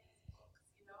life, these books, and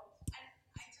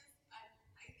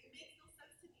it makes no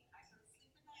sense to me. I go to sleep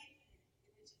at night and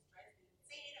it just drives me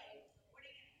insane. I wake up in the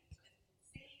morning and it drives me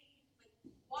insane. Like,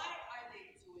 why are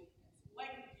they doing this?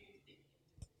 Why do you think they're doing this?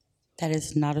 That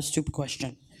is not a stupid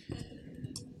question.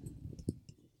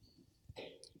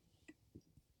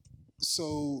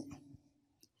 So,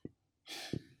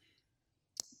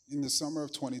 in the summer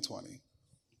of 2020,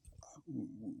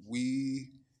 we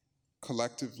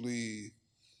collectively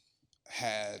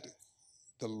had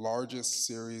the largest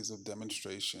series of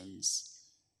demonstrations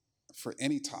for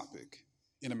any topic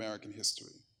in American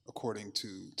history, according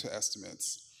to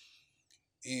estimates.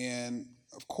 And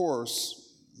of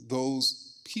course,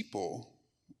 those people,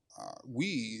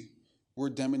 we were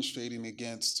demonstrating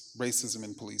against racism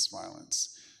and police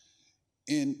violence.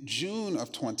 In June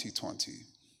of 2020,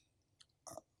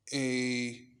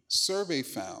 a survey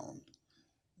found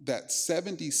that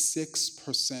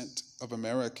 76% of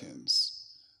Americans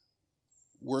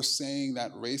were saying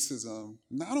that racism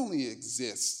not only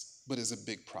exists, but is a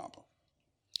big problem.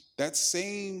 That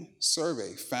same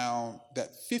survey found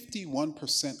that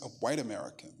 51% of white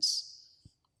Americans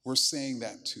were saying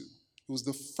that too. It was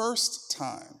the first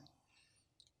time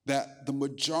that the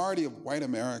majority of white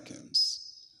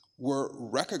Americans were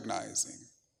recognizing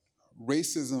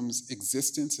racism's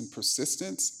existence and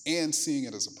persistence and seeing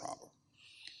it as a problem.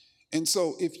 And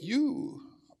so if you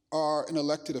are an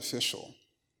elected official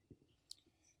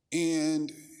and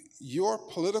your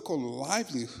political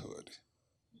livelihood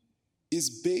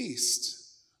is based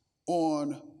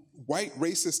on white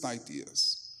racist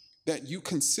ideas that you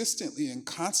consistently and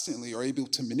constantly are able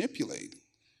to manipulate,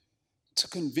 to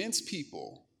convince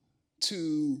people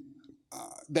to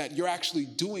that you're actually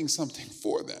doing something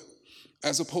for them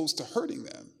as opposed to hurting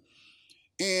them.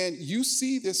 And you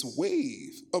see this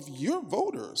wave of your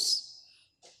voters,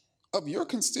 of your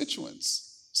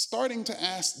constituents, starting to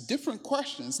ask different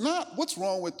questions, not what's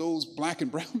wrong with those black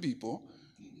and brown people,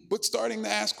 but starting to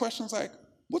ask questions like,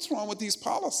 what's wrong with these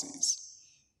policies?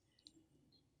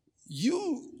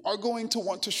 You are going to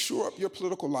want to shore up your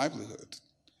political livelihood.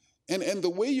 And the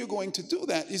way you're going to do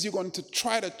that is you're going to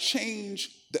try to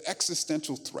change the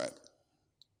existential threat.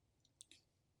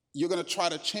 You're going to try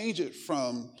to change it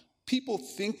from people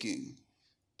thinking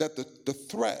that the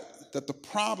threat, that the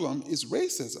problem is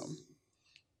racism,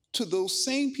 to those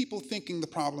same people thinking the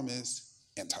problem is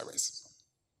anti-racism.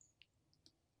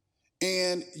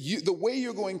 And the way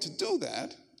you're going to do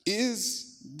that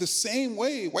is the same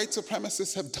way white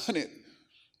supremacists have done it,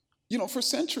 for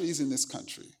centuries in this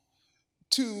country,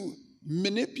 to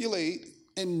manipulate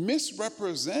and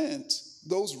misrepresent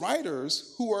those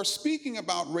writers who are speaking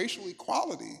about racial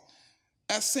equality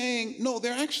as saying, no,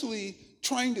 they're actually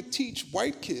trying to teach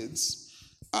white kids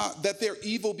that they're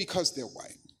evil because they're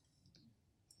white.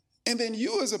 And then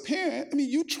you as a parent,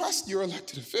 you trust your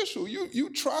elected official, you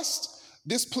trust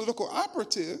this political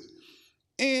operative,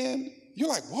 and you're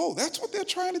like, whoa, that's what they're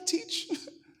trying to teach?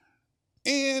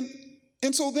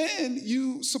 and so then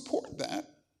you support that,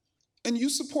 and you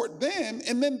support them,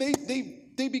 and then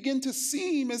they begin to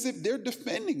seem as if they're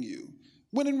defending you,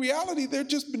 when in reality, they're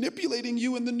just manipulating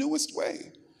you in the newest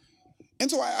way. And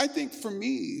so I think for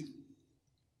me,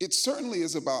 it certainly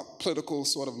is about political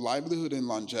sort of livelihood and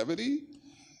longevity,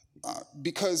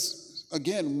 because,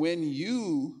 again, when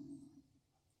you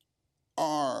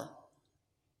are,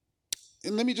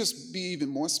 and let me just be even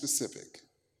more specific,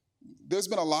 there's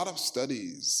been a lot of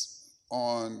studies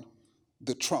on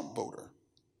the Trump voter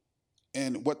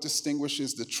and what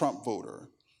distinguishes the Trump voter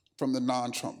from the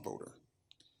non-Trump voter.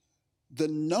 The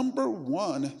number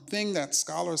one thing that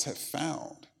scholars have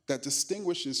found that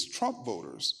distinguishes Trump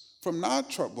voters from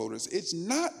non-Trump voters, it's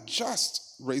not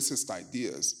just racist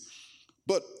ideas,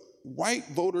 but white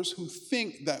voters who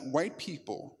think that white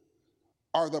people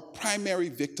are the primary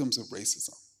victims of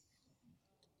racism.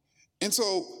 And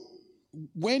so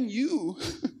when you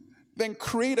then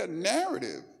create a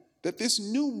narrative that this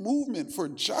new movement for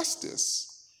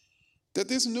justice, that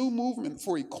this new movement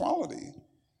for equality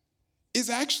is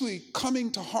actually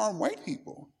coming to harm white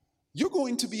people, you're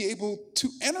going to be able to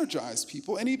energize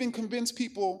people and even convince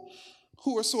people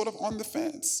who are sort of on the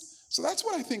fence. So that's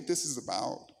what I think this is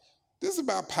about. This is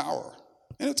about power,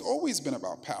 and it's always been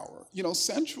about power.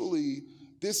 Centrally,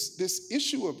 this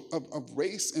issue of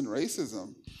race and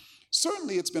racism,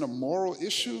 certainly it's been a moral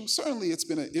issue, certainly it's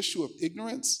been an issue of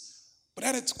ignorance, but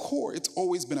at its core, it's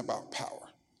always been about power.